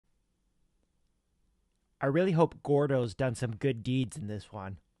I really hope Gordo's done some good deeds in this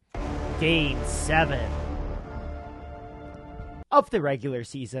one. Game 7 of the regular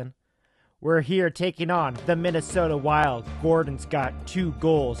season. We're here taking on the Minnesota Wild. Gordon's got 2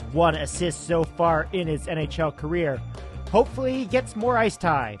 goals, 1 assist so far in his NHL career. Hopefully he gets more ice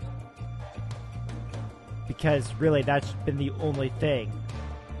time. Because really that's been the only thing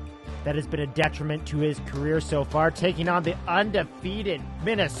that has been a detriment to his career so far. Taking on the undefeated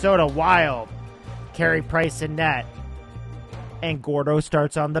Minnesota Wild. Carey Price in net. And Gordo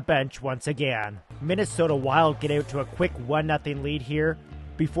starts on the bench once again. Minnesota Wild get out to a quick 1-0 lead here.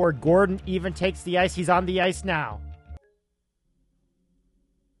 Before Gordon even takes the ice, he's on the ice now.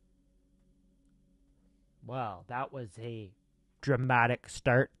 Well, that was a dramatic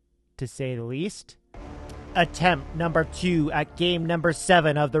start, to say the least. Attempt number 2 at game number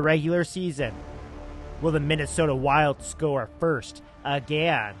 7 of the regular season. Will the Minnesota Wild score first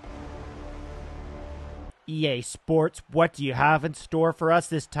again? EA Sports, what do you have in store for us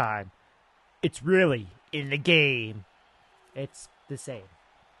this time? It's really in the game. It's the same.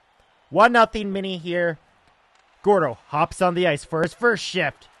 1-0 mini here. Gordo hops on the ice for his first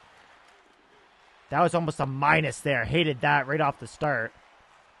shift. That was almost a minus there. Hated that right off the start.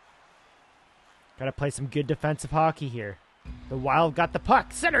 Got to play some good defensive hockey here. The Wild got the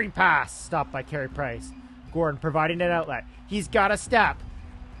puck. Centering pass. Stopped by Carey Price. Gordon providing an outlet. He's got a step.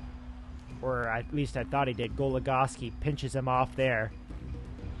 Or at least I thought he did. Goligoski pinches him off there.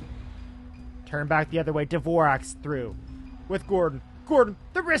 Turn back the other way. Dvorak's through with Gordon. Gordon,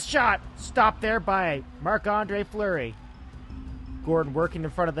 the wrist shot. Stopped there by Marc-Andre Fleury. Gordon working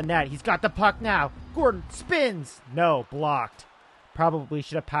in front of the net. He's got the puck now. Gordon spins. No, blocked. Probably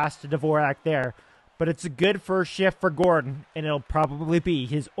should have passed to Dvorak there. But it's a good first shift for Gordon, and it'll probably be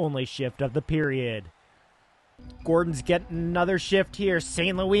his only shift of the period. Gordon's getting another shift here.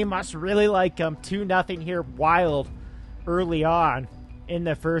 St. Louis must really like him. 2-0 here. Wild early on in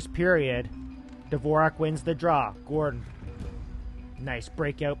the first period. Dvorak wins the draw. Gordon. Nice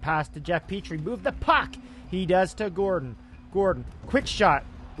breakout pass to Jeff Petrie. Move the puck. He does to Gordon. Gordon, quick shot.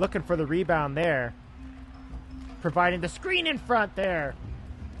 Looking for the rebound there. Providing the screen in front there.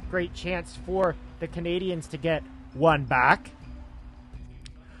 Great chance for the Canadians to get one back.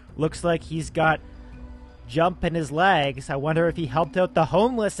 Looks like he's got jump in his legs. I wonder if he helped out the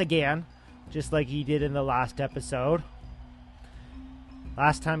homeless again, just like he did in the last episode.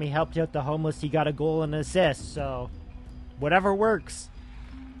 Last time he helped out the homeless, he got a goal and an assist, so whatever works.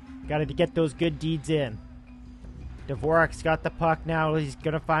 Got to get those good deeds in. Dvorak's got the puck now. He's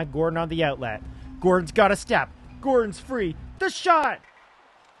going to find Gordon on the outlet. Gordon's got a step. Gordon's free. The shot!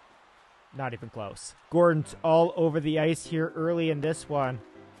 Not even close. Gordon's all over the ice here early in this one.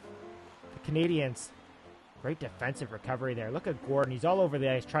 The Canadians, great defensive recovery there. Look at Gordon. He's all over the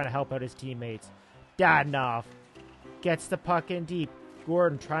ice trying to help out his teammates. Dadonov gets the puck in deep.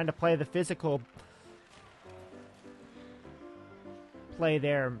 Gordon trying to play the physical play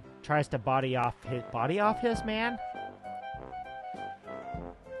there. Tries to body off his man.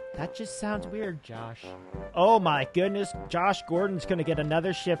 That just sounds weird, Josh. Oh my goodness. Josh Gordon's going to get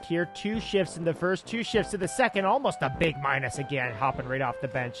another shift here. 2 shifts in the first, 2 shifts in the second. Almost a big minus again. Hopping right off the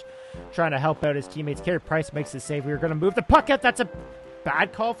bench. Trying to help out his teammates. Carey Price makes the save. We were going to move the puck out. That's a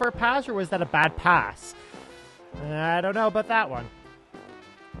bad call for a pass, or was that a bad pass? I don't know about that one.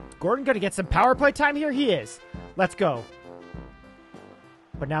 Gordon going to get some power play time here? He is. Let's go.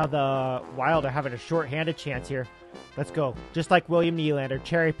 But now the Wild are having a short-handed chance here. Let's go. Just like William Nylander,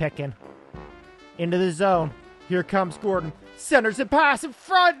 cherry picking. Into the zone. Here comes Gordon. Centers and pass in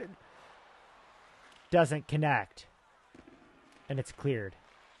front. Doesn't connect. And it's cleared.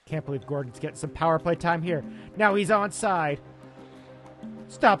 Can't believe Gordon's getting some power play time here. Now he's onside.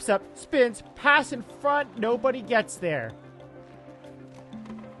 Stops up, spins, pass in front. Nobody gets there.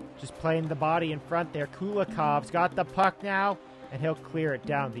 Just playing the body in front there. Kulikov's got the puck now. And he'll clear it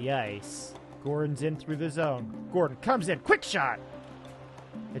down the ice. Gordon's in through the zone. Gordon comes in. Quick shot.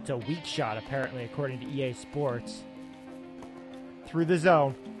 It's a weak shot, apparently, according to EA Sports. Through the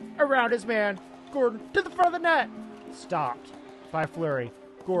zone. Around his man. Gordon to the front of the net. Stopped by Fleury.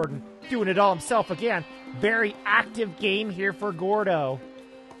 Gordon doing it all himself again. Very active game here for Gordo.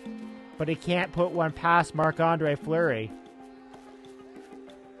 But he can't put one past Marc-Andre Fleury.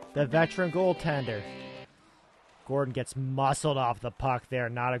 The veteran goaltender. Gordon gets muscled off the puck there.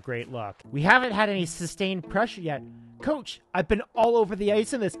 Not a great look. We haven't had any sustained pressure yet. Coach, I've been all over the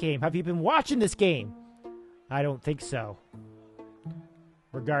ice in this game. Have you been watching this game? I don't think so.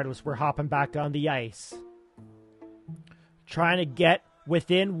 Regardless, we're hopping back on the ice. Trying to get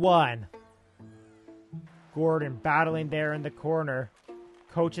within 1. Gordon battling there in the corner.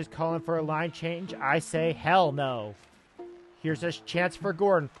 Coach is calling for a line change. I say hell no. Here's a chance for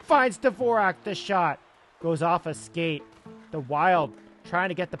Gordon. Finds Dvorak. The shot goes off a skate. The Wild trying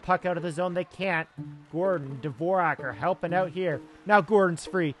to get the puck out of the zone. They can't. Gordon and Dvorak are helping out here. Now Gordon's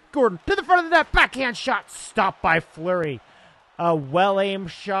free. Gordon to the front of the net. Backhand shot. Stopped by Fleury. A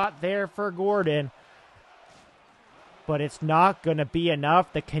well-aimed shot there for Gordon. But it's not going to be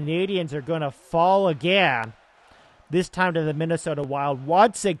enough. The Canadiens are going to fall again. This time to the Minnesota Wild.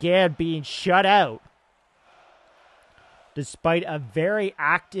 Once again being shut out. Despite a very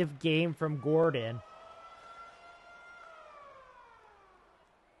active game from Gordon.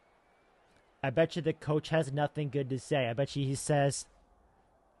 I bet you the coach has nothing good to say. I bet you he says,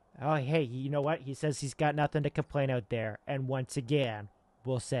 oh, hey, you know what? He says he's got nothing to complain out there. And once again,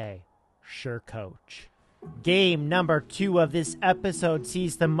 we'll say, sure, coach. Game number 2 of this episode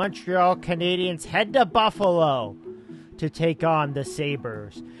sees the Montreal Canadiens head to Buffalo to take on the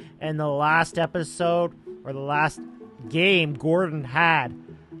Sabres. And the last episode, or the last game, Gordon had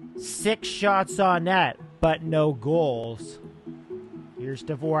 6 shots on net, but no goals. Here's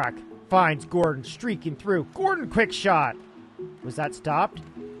Dvorak. Finds Gordon streaking through. Gordon, quick shot. Was that stopped?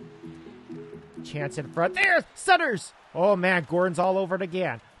 Chance in front. There's Sutters. Oh, man, Gordon's all over it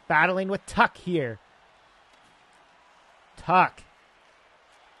again. Battling with Tuck here. Tuck.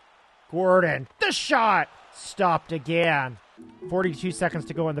 Gordon. The shot. Stopped again. 42 seconds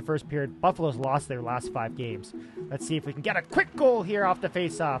to go in the first period. Buffalo's lost their last 5 games. Let's see if we can get a quick goal here off the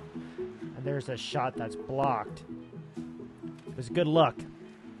faceoff. And there's a shot that's blocked. It was a good look.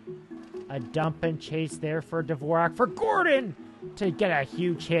 A dump and chase there for Dvorak for Gordon to get a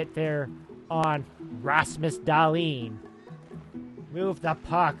huge hit there on Rasmus Dahlin. Move the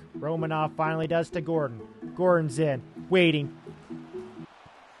puck. Romanov finally does to Gordon. Gordon's in. Waiting.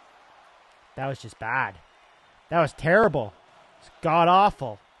 That was just bad. That was terrible. It's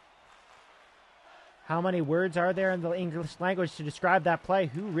god-awful. How many words are there in the English language to describe that play?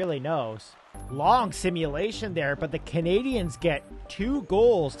 Who really knows? Long simulation there, but the Canadiens get 2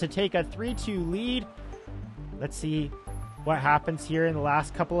 goals to take a 3-2 lead. Let's see what happens here in the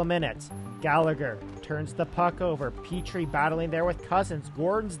last couple of minutes. Gallagher turns the puck over. Petrie battling there with Cousins.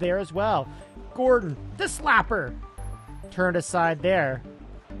 Gordon's there as well. Gordon, the slapper. Turned aside there.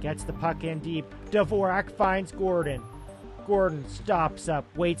 Gets the puck in deep. Dvorak finds Gordon. Gordon stops up,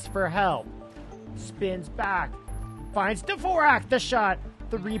 waits for help. Spins back. Finds Dvorak. The shot.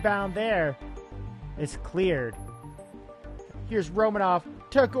 The rebound there is cleared. Here's Romanov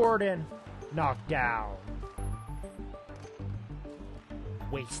to Gordon. Knocked down.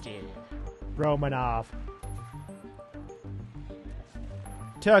 Wasted. Romanov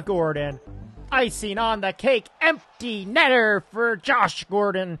to Gordon. Icing on the cake. Empty netter for Josh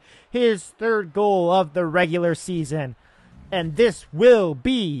Gordon. His 3rd goal of the regular season. And this will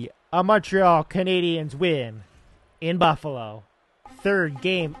be a Montreal Canadiens win in Buffalo. 3rd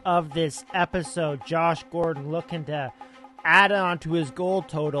game of this episode. Josh Gordon looking to add on to his goal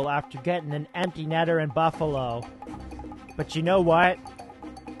total after getting an empty netter in Buffalo. But you know what?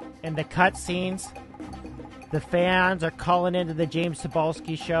 In the cutscenes, the fans are calling into the James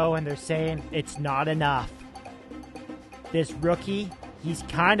Cybulski show and they're saying it's not enough. This rookie, he's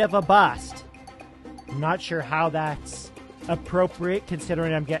kind of a bust. I'm not sure how that's appropriate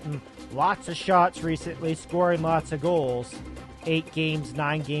considering I'm getting lots of shots recently, scoring lots of goals. 8 games,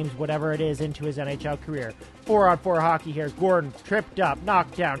 9 games, whatever it is into his NHL career. 4-on-4 hockey here. Gordon tripped up,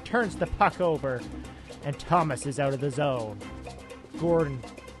 knocked down, turns the puck over, and Thomas is out of the zone. Gordon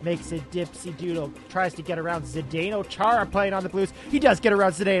makes a dipsy doodle, tries to get around Zdeno Chara playing on the Blues. He does get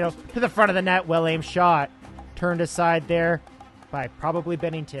around Zdeno to the front of the net. Well-aimed shot. Turned aside there by probably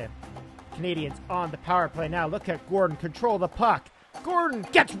Bennington. Canadiens on the power play now. Look at Gordon control the puck. Gordon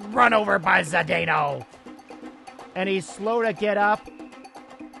gets run over by Zdeno. And he's slow to get up.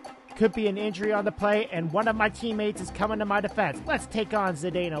 Could be an injury on the play, and one of my teammates is coming to my defense. Let's take on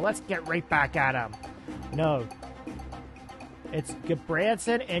Zdeno. Let's get right back at him. No. It's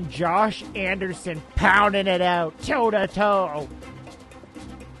Gudbranson and Josh Anderson pounding it out, toe-to-toe.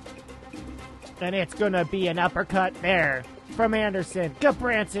 And it's going to be an uppercut there from Anderson.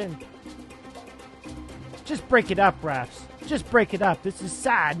 Gudbranson. Just break it up, refs. Just break it up. This is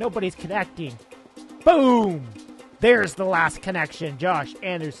sad. Nobody's connecting. Boom! There's the last connection. Josh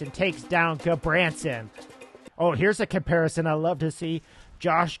Anderson takes down Gudbranson. Oh, here's a comparison I love to see.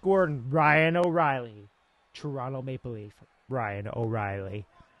 Josh Gordon, Ryan O'Reilly. Toronto Maple Leaf, Ryan O'Reilly.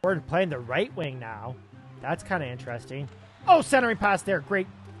 Gordon playing the right wing now. That's kind of interesting. Oh, centering pass there. Great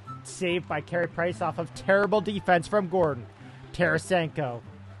save by Carey Price off of terrible defense from Gordon. Tarasenko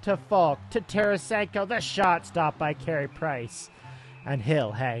to Falk to Tarasenko. The shot stopped by Carey Price. and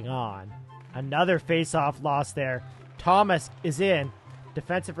he'll hang on. Another face-off loss there. Thomas is in.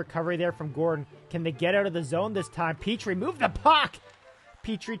 Defensive recovery there from Gordon. Can they get out of the zone this time? Petrie, move the puck!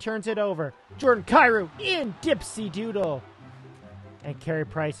 Petrie turns it over. Jordan Kyrou in Dipsy Doodle. And Carey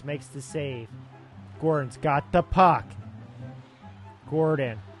Price makes the save. Gordon's got the puck.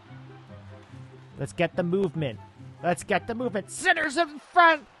 Gordon. Let's get the movement. Let's get the movement. Centers in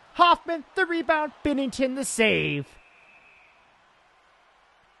front. Hoffman, the rebound. Binnington, the save.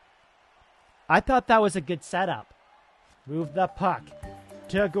 I thought that was a good setup. Move the puck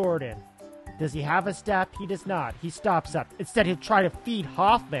to Gordon. Does he have a step? He does not. He stops up. Instead, he'll try to feed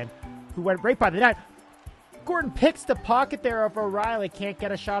Hoffman, who went right by the net. Gordon picks the pocket there of O'Reilly. Can't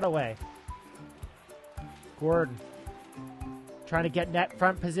get a shot away. Gordon trying to get net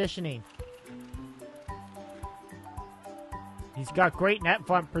front positioning. He's got great net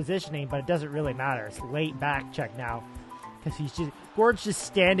front positioning, but it doesn't really matter. It's late back check now. Because Gordon's just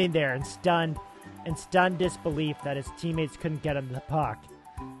standing there in stunned disbelief that his teammates couldn't get him the puck.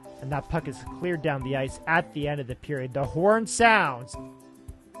 And that puck is cleared down the ice at the end of the period. The horn sounds.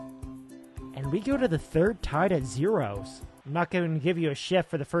 And we go to the third, tied at zeros. I'm not going to give you a shift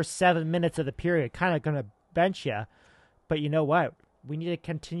for the first 7 minutes of the period. Kind of going to bench you. But you know what? We need to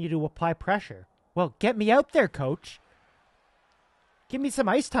continue to apply pressure. Well, get me out there, coach. Give me some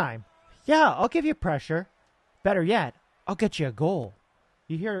ice time. Yeah, I'll give you pressure. Better yet, I'll get you a goal.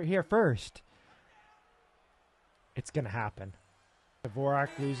 You hear it here first. It's going to happen. Dvorak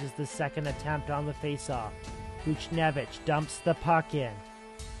loses the second attempt on the faceoff. Buchnevich dumps the puck in.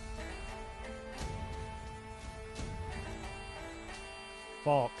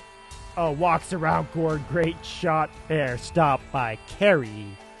 Falk. Oh, walks around Gord. Great shot there. Stopped by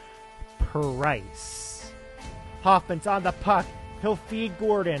Carey Price. Hoffman's on the puck. He'll feed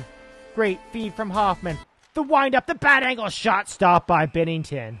Gordon. Great feed from Hoffman. The wind-up, the bad angle shot stopped by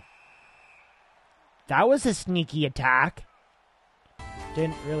Binnington. That was a sneaky attack.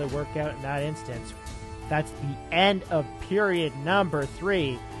 Didn't really work out in that instance. That's the end of period number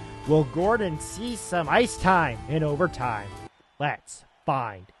 3. Will Gordon see some ice time in overtime? Let's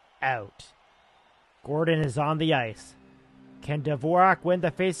find out. Gordon is on the ice. Can Dvorak win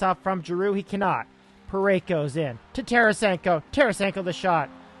the faceoff from Giroux? He cannot. Pareko's in to Tarasenko. Tarasenko the shot.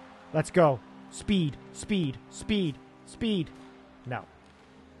 Let's go. Speed, speed, speed, speed. No.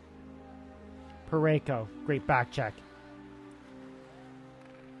 Parayko, great back check.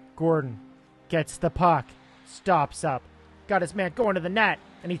 Gordon gets the puck, stops up, got his man going to the net,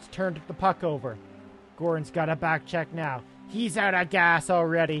 and he's turned the puck over. Gordon's got a back check now. He's out of gas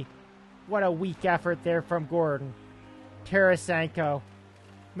already. What a weak effort there from Gordon. Tarasenko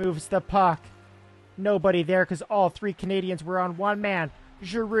moves the puck. Nobody there because all 3 Canadians were on one man.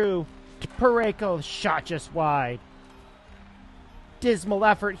 Giroux, Parayko, shot just wide. Dismal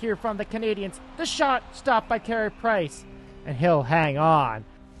effort here from the Canadians. The shot stopped by Carey Price. And he'll hang on.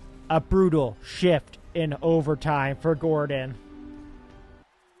 A brutal shift in overtime for Gordon.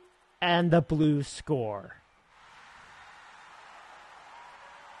 And the Blues score.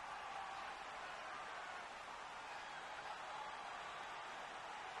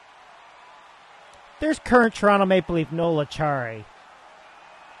 There's current Toronto Maple Leaf Noel Acciari.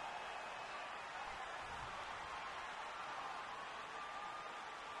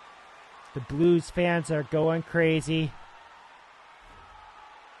 The Blues fans are going crazy.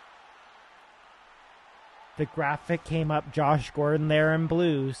 The graphic came up, Josh Gordon there in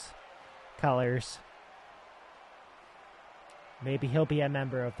Blues colors. Maybe he'll be a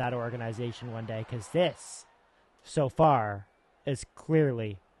member of that organization one day, because this, so far, is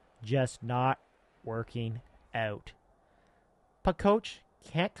clearly just not working out. But coach,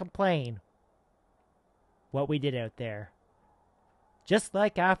 can't complain what we did out there. Just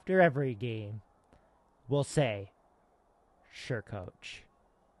like after every game, we'll say, sure, coach.